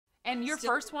And your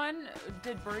first one,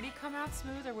 did Birdie come out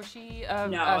smooth, or was she a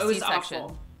it was C-section?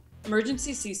 awful.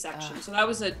 Emergency C-section. So that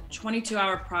was a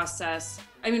 22-hour process.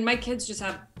 I mean, my kids just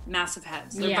have massive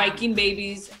heads. They're Viking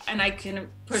babies, and I can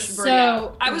push Birdie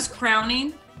out. I was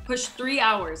crowning, pushed 3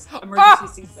 hours,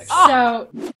 emergency C-section. So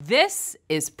this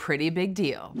is Pretty Big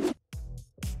Deal.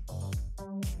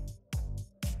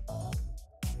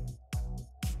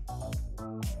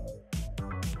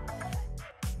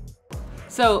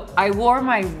 So I wore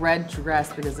my red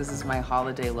dress because this is my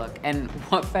holiday look, and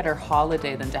what better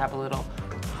holiday than to have a little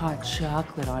hot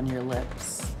chocolate on your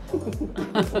lips.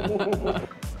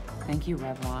 Thank you,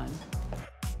 Revlon.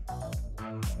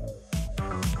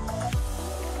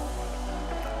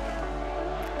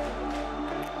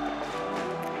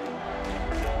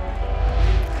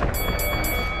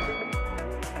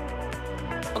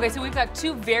 Okay, so we've got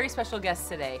two very special guests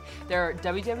today. They're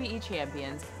WWE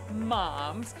champions,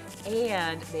 moms,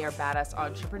 and they are badass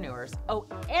entrepreneurs. Oh,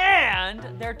 and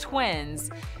they're twins.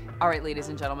 All right, ladies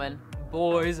and gentlemen,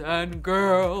 boys and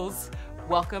girls,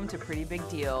 welcome to Pretty Big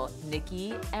Deal,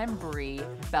 Nikki and Brie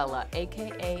Bella,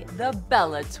 AKA the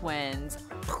Bella twins.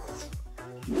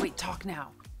 Wait, talk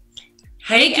now.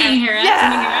 Hey, can you hear us?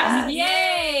 Yeah. Can you hear us?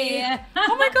 Yay!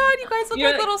 Oh my God, you guys look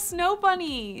like little snow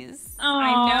bunnies. Oh,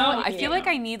 I know. I feel like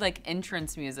I need like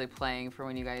entrance music playing for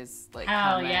when you guys like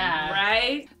Hell come yeah. in.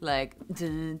 Right? Like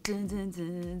dun, dun, dun,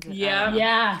 dun, dun. Yeah.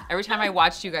 Yeah. Every time I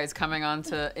watched you guys coming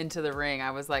into the ring,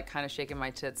 I was like kind of shaking my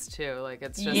tits too. Like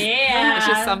it's just it's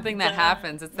just something that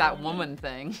happens. It's that woman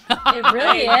thing. It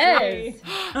really is.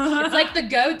 It's like the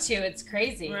go-to. It's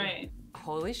crazy. Right.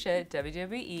 Holy shit,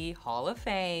 WWE Hall of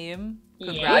Fame.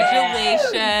 Yeah.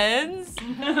 Congratulations.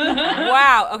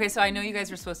 Wow. Okay, so I know you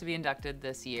guys were supposed to be inducted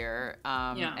this year,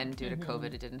 and due to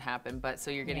COVID, it didn't happen. But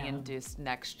so you're getting induced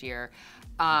next year.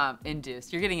 You're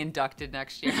getting inducted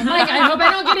next year. I'm like, I hope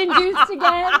I don't get induced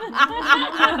again.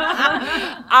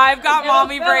 I've got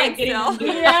mommy brain still.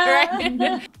 Yeah.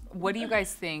 Right? What do you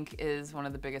guys think is one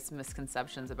of the biggest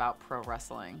misconceptions about pro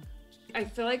wrestling? I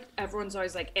feel like everyone's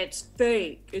always like, it's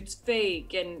fake,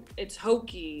 and it's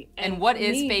hokey. And what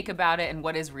is fake about it and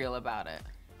what is real about it?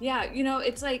 Yeah, you know,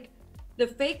 it's like the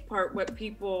fake part, what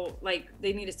people like,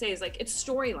 they need to say is like, it's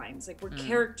storylines. Like we're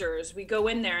characters. We go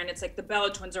in there and it's like the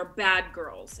Bella twins are bad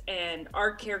girls and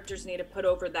our characters need to put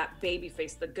over that baby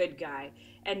face, the good guy,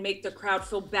 and make the crowd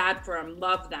feel bad for them,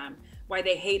 love them, why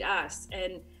they hate us.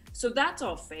 And so that's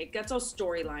all fake. That's all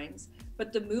storylines.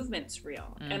 But the movement's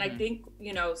real. And I think,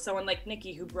 you know, someone like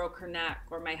Nikki who broke her neck,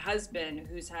 or my husband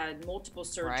who's had multiple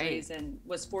surgeries and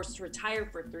was forced to retire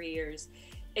for 3 years,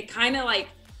 it kind of like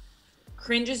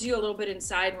cringes you a little bit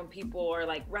inside when people are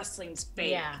like, wrestling's fake.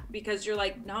 Yeah. Because you're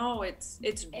like, no, it's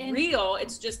real.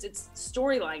 It's just, it's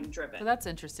storyline driven. So that's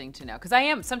interesting to know.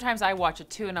 Because sometimes I watch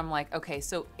it too and I'm like, okay,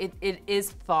 so it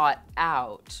is thought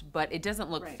out, but it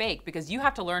doesn't look fake because you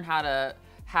have to learn how to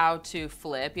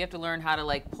flip. You have to learn how to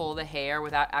like pull the hair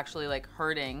without actually like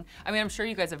hurting. I mean, I'm sure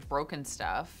you guys have broken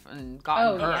stuff and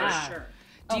gotten hurt. Yeah. Sure.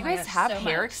 Do you guys have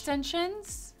hair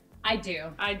extensions? I do.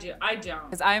 I don't.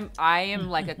 Because I am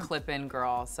like a clip-in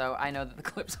girl, so I know that the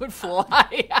clips would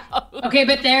fly out. Okay,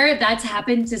 but that's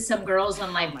happened to some girls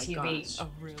on live TV. Gosh. Oh,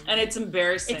 really? And it's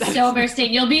embarrassing. It's so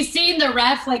embarrassing. You'll be seeing the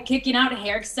ref like kicking out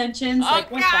hair extensions. Oh,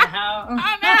 like, what God. the hell?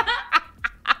 Oh, no.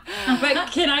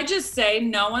 But can I just say,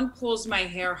 no one pulls my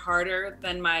hair harder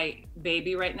than my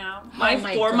baby right now. My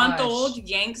 4-month-old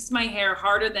yanks my hair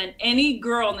harder than any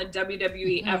girl in the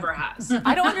WWE ever has.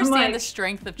 I don't understand the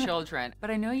strength of children, but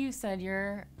I know you said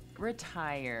you're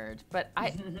retired, but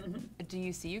do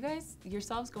you see you guys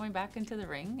yourselves going back into the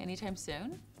ring anytime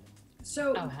soon?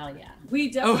 So, oh hell yeah, we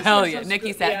definitely. Oh hell yeah,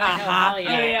 Nikki said, hell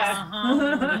yeah.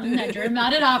 I dream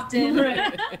about it often.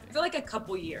 I feel like a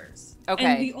couple years. Okay.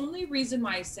 And the only reason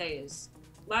why I say is,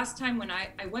 last time when I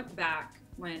went back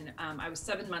when I was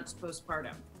 7 months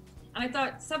postpartum, and I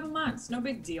thought 7 months, no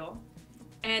big deal.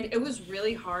 And it was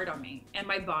really hard on me and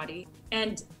my body.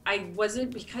 And I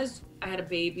wasn't, because I had a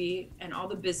baby and all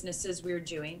the businesses we were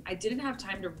doing, I didn't have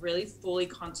time to really fully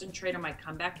concentrate on my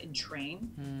comeback and train.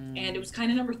 And it was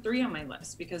kind of number 3 on my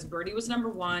list because Birdie was number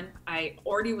 1. I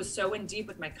already was so in deep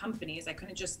with my companies, I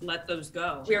couldn't just let those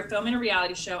go. We were filming a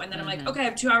reality show and then I'm like, okay, I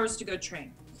have 2 hours to go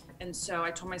train. And so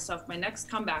I told myself my next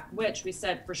comeback, which we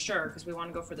said for sure, because we want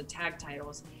to go for the tag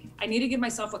titles, I need to give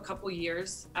myself a couple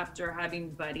years after having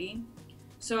Buddy,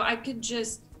 so I could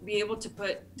just be able to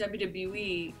put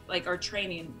WWE, like our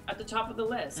training, at the top of the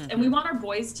list. And we want our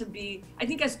boys to be, I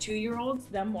think as 2-year-olds,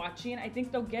 them watching, I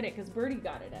think they'll get it because Birdie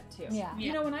got it at 2. Yeah.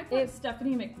 You know, when I put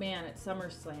Stephanie McMahon at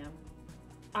SummerSlam,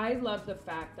 I love the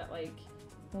fact that like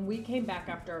when we came back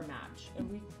after our match,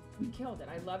 and we killed it.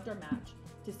 I loved our match.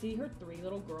 to see her 3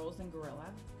 little girls in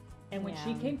Gorilla. And when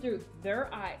she Yeah. came through,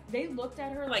 they looked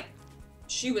at her Like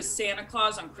she was Santa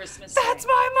Claus on Christmas That's Day.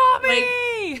 my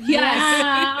mommy.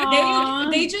 Yeah.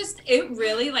 They just, it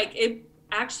really, like, it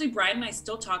actually, Brian and I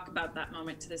still talk about that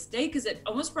moment to this day because it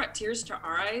almost brought tears to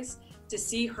our eyes to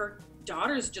see her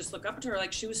daughters just look up to her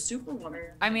like she was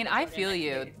Superwoman. I mean, I feel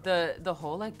you. The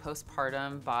whole like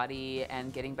postpartum body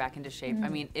and getting back into shape. I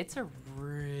mean, it's a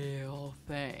real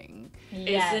thing.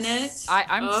 Isn't it?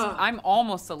 I'm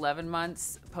almost 11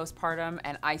 months postpartum,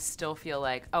 and I still feel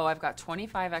like, oh, I've got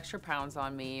 25 extra pounds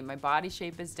on me. My body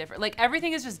shape is different. Like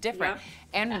everything is just different.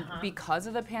 Yeah. And because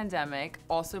of the pandemic,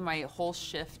 also my whole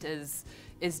shift is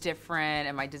different,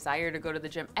 and my desire to go to the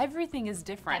gym, everything is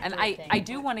different. And I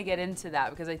do want to get into that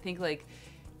because I think like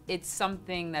it's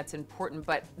something that's important,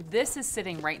 but this is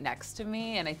sitting right next to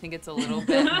me, and I think it's a little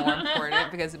bit more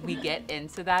important because we get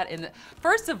into that.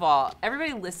 First of all,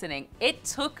 everybody listening, it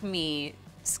took me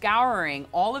scouring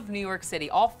all of New York City,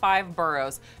 all 5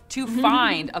 boroughs, to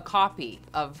find a copy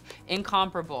of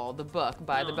Incomparable, the book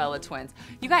by the Bella twins.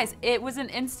 You guys, it was an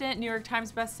instant New York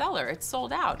Times bestseller. It's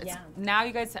sold out. Now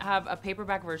you guys have a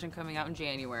paperback version coming out in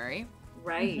January.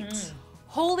 Right.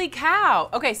 Holy cow.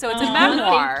 Okay, so it's a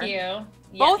memoir. Thank you.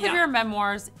 Both of your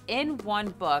memoirs in one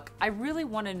book. I really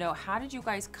want to know, how did you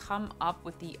guys come up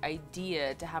with the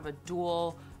idea to have a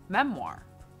dual memoir?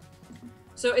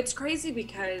 So it's crazy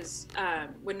because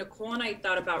when Nicole and I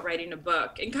thought about writing a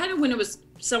book, and kind of when it was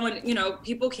someone, you know,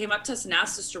 people came up to us and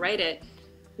asked us to write it,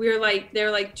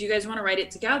 they're like, do you guys want to write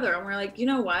it together? And we're like, you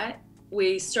know what?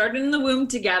 We started in the womb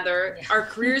together. Our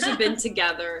careers have been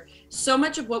together. So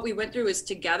much of what we went through is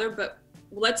together, but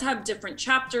let's have different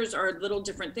chapters or little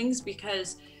different things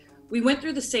because we went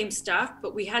through the same stuff,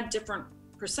 but we had different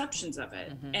perceptions of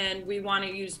it. And we want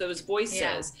to use those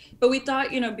voices. But we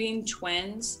thought, you know, being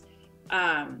twins,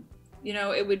 you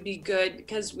know, it would be good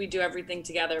because we do everything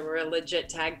together. We're a legit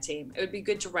tag team. It would be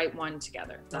good to write one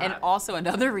together. And also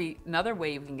another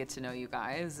way you can get to know you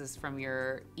guys is from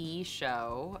your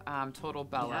show, Total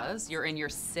Bellas. You're in your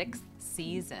 6th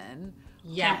season.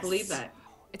 Can't believe that.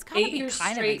 It's gotta be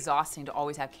kind of exhausting to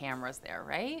always have cameras there,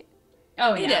 right?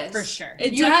 Oh yeah, is. for sure.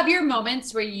 It's You like- have your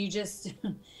moments where you just,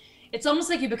 it's almost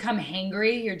like you become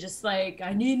hangry. You're just like,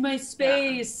 I need my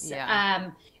space.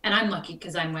 Yeah. And I'm lucky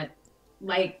because I'm with,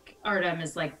 like, Artem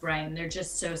is like Brian. They're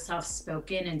just so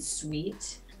soft-spoken and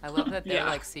sweet. I love that they're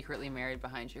like secretly married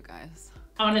behind you guys.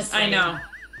 Honestly. I know.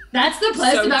 That's the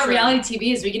plus So about true. reality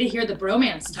TV is we get to hear the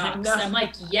bromance talks. know. I'm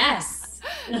like, yes.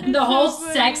 The whole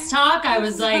sex talk, I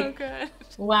was like, good.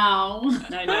 wow.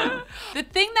 I know. The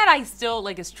thing that I still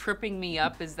like is tripping me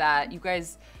up is that you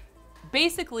guys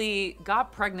basically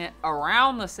got pregnant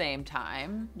around the same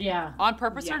time. Yeah. On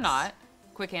purpose or Yes. not?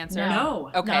 Quick answer.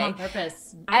 No. Okay. Not on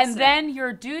purpose. And then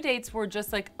your due dates were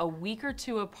just like a week or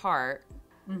 2 apart.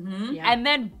 Yeah. And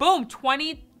then boom,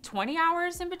 20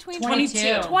 hours in between?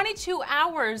 22. 22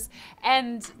 hours.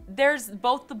 And there's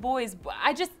both the boys.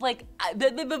 I just like,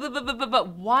 but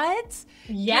what?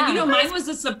 Yeah. You know, mine was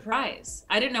a surprise.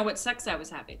 I didn't know what sex I was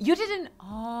having. You didn't,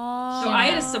 oh. So I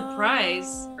had a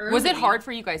surprise early. Was it hard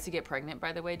for you guys to get pregnant,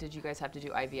 by the way? Did you guys have to do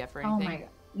IVF or Oh anything? my God.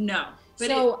 No. But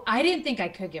So I didn't think I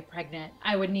could get pregnant.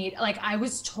 I would need, like, I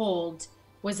was told,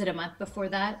 was it a month before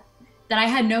that I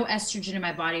had no estrogen in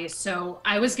my body. So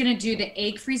I was going to do the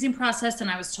egg freezing process. And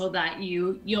I was told that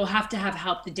you'll have to have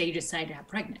help the day you decide to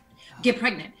get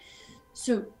pregnant.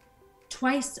 So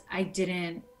twice I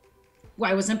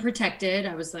wasn't protected.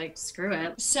 I was like, screw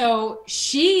it. So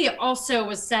she also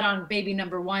was set on baby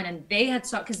number 1 and they had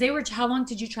because they were, how long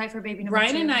did you try for baby number 2?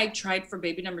 Brian and I tried for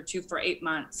baby number 2 for 8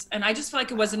 months, and I just felt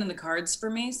like it wasn't in the cards for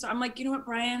me. So I'm like, you know what,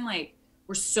 Brian, like,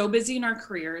 we're so busy in our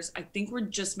careers. I think we're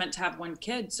just meant to have 1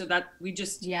 kid. So that we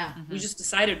just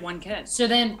decided 1 kid. So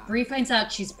then Brie finds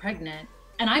out she's pregnant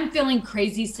and I'm feeling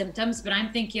crazy symptoms, but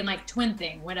I'm thinking like twin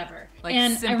thing, whatever. Like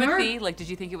and sympathy? Like, did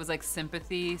you think it was like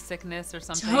sympathy sickness or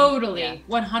something? Totally,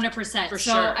 100%. For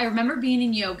so sure. I remember being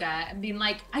in yoga and being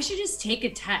like, I should just take a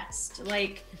test.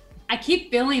 Like, I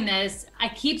keep feeling this. I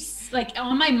keep, like,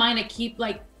 on my mind, I keep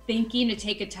like thinking to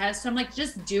take a test. So I'm like,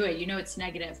 just do it. You know, it's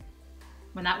negative.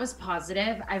 When that was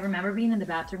positive, I remember being in the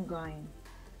bathroom going,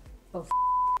 oh,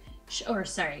 or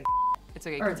sorry. It's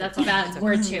okay. Or that's a bad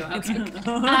word too.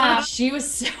 Okay. She was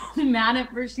so mad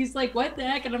at first. She's like, what the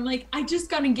heck? And I'm like, I just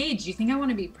got engaged. You think I want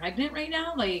to be pregnant right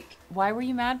now? Like, Why were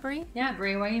you mad, Brie? yeah,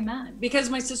 Brie, why are you mad? Because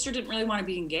my sister didn't really want to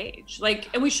be engaged. Like,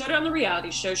 and we showed it on the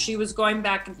reality show. She was going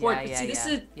back and forth. But see, this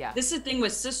is the thing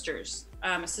with sisters.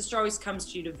 A sister always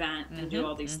comes to you to vent and do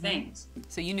all these things.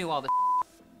 So you knew all the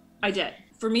I did.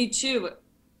 For me too,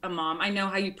 a mom, I know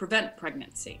how you prevent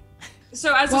pregnancy.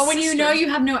 So as well, a when you sister, know you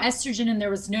have no estrogen and there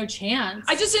was no chance.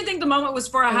 I just didn't think the moment was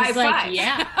for a I high was like, five.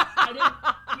 yeah.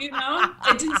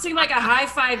 It didn't seem like a high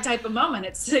five type of moment.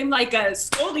 It seemed like a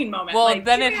scolding moment. Well, like,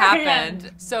 then it give me your happened.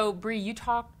 hand. So, Brie, you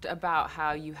talked about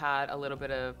how you had a little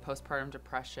bit of postpartum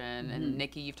depression, and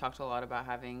Nikki, you've talked a lot about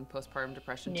having postpartum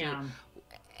depression too. Yeah.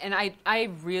 And I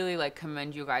really like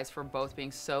commend you guys for both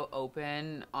being so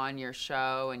open on your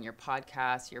show and your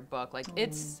podcast, your book. Like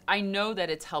I know that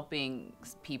it's helping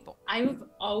people. I've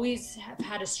always have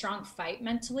had a strong fight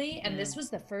mentally, and this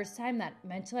was the first time that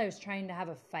mentally I was trying to have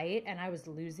a fight and I was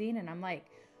losing, and I'm like,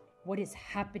 what is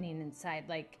happening inside?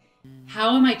 Like,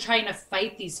 how am I trying to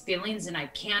fight these feelings and I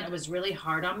can't? It was really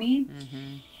hard on me.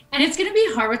 And it's gonna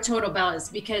be hard with Total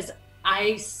Bellas because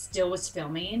I still was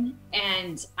filming,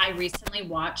 and I recently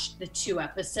watched the 2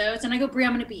 episodes, and I go, Brie,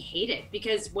 I'm gonna be hated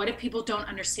because what if people don't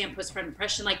understand postpartum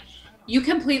depression? Like, you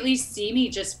completely see me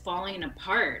just falling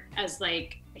apart as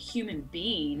like a human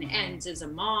being and as a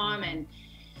mom,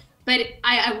 but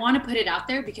I want to put it out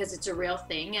there because it's a real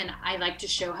thing, and I like to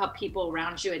show how people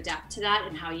around you adapt to that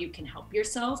and how you can help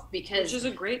yourself, because Which is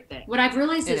a great thing. what I've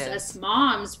realized It is is. us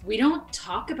moms, we don't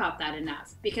talk about that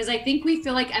enough, because I think we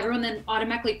feel like everyone then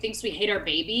automatically thinks we hate our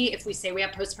baby if we say we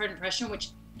have postpartum depression, which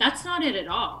that's not it at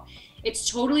all. It's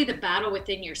totally the battle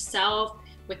within yourself,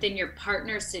 within your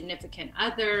partner, significant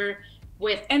other,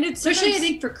 And it's especially I sometimes-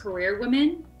 think for career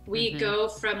women, we go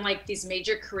from like these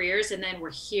major careers and then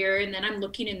we're here and then I'm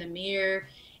looking in the mirror.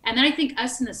 And then I think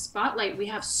us in the spotlight, we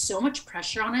have so much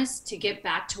pressure on us to get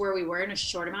back to where we were in a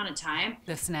short amount of time.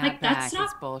 The snapback Like, that's is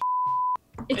not- bullshit.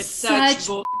 It's such such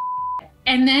bull.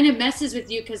 and then it messes with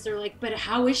you because they're like, but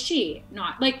how is she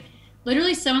not? Like,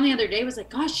 literally someone the other day was like,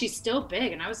 gosh, she's still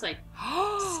big. And I was like,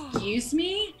 excuse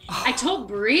me? I told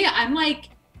Brie, I'm like,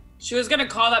 She was gonna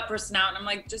call that person out, and I'm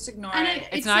like, just ignore and it.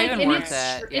 It's not even and worth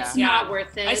it's- it, It's yeah. not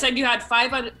worth it. I said you had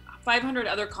 500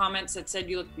 other comments that said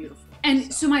you look beautiful.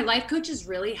 And so my life coach is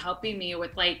really helping me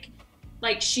with like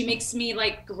she makes me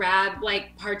like grab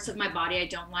like parts of my body I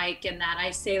don't like, and that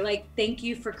I say like, thank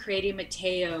you for creating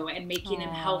Mateo and making him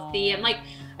healthy, and like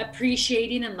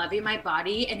appreciating and loving my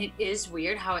body. And it is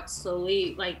weird how it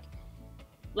slowly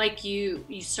like you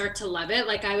start to love it.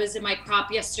 Like I was in my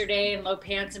crop yesterday and low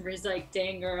pants, and Bree's like,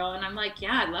 dang girl. And I'm like,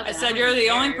 yeah, I love it. I said, you're the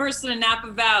only person in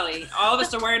Napa Valley. All of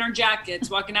us are wearing our jackets,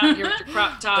 walking out here with your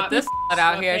crop top. But this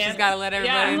out here, she's got to let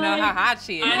everybody know how hot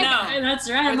she is. I know. And that's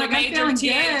right. Or I'm the like, I major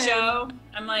feel good. THO.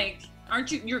 I'm like, aren't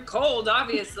you? You're cold,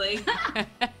 obviously.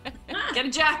 Get a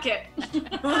jacket.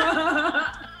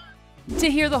 To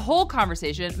hear the whole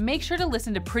conversation, make sure to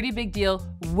listen to Pretty Big Deal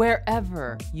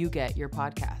wherever you get your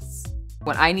podcasts.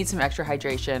 When I need some extra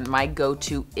hydration, my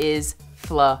go-to is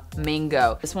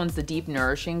Flamingo. This one's the deep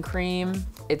nourishing cream.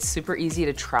 It's super easy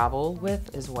to travel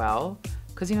with as well.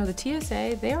 Because you know, the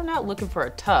TSA, they are not looking for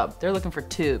a tub. They're looking for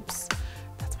tubes.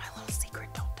 That's my little secret,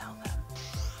 don't tell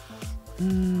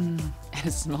them. And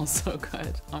it smells so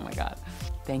good. Oh my God.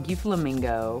 Thank you,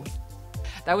 Flamingo.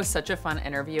 That was such a fun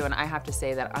interview, and I have to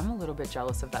say that I'm a little bit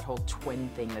jealous of that whole twin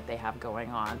thing that they have going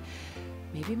on.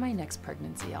 Maybe my next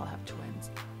pregnancy, I'll have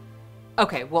twins.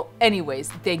 Okay, well, anyways,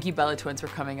 thank you, Bella Twins, for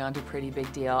coming on to Pretty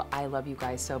Big Deal. I love you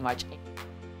guys so much.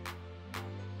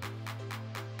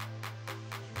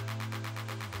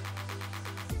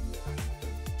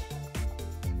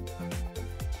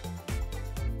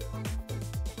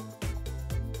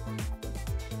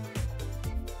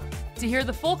 To hear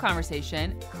the full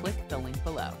conversation, click the link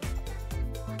below.